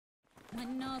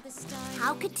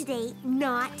How could today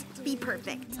not be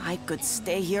perfect? I could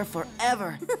stay here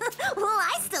forever. Well,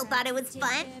 I still thought it was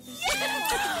fun.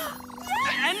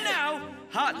 And now,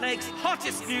 Heartlake's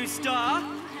hottest new star,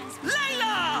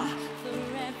 Ley-la!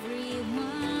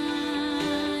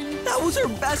 That was her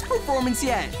best performance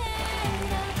yet.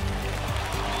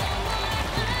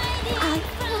 I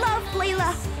love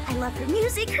Ley-la. I love her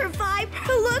music, her vibe,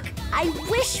 her look. I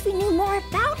wish we knew more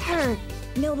about her.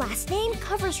 No last name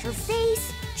covers her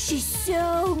face. She's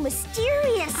so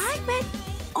mysterious. I bet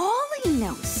Ollie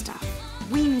knows stuff.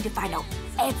 We need to find out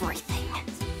everything.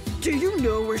 Do you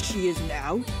know where she is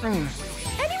now?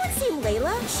 Anyone seen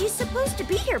Ley-la? She's supposed to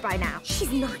be here by now.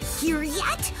 She's not here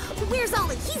yet. Where's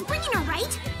Ollie? He's bringing her,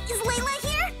 right? Is Ley-la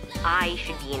here? I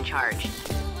should be in charge.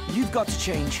 You've got to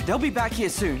change. They'll be back here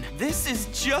soon. This is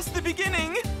just the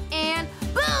beginning. And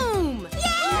boom!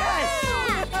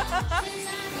 Yeah!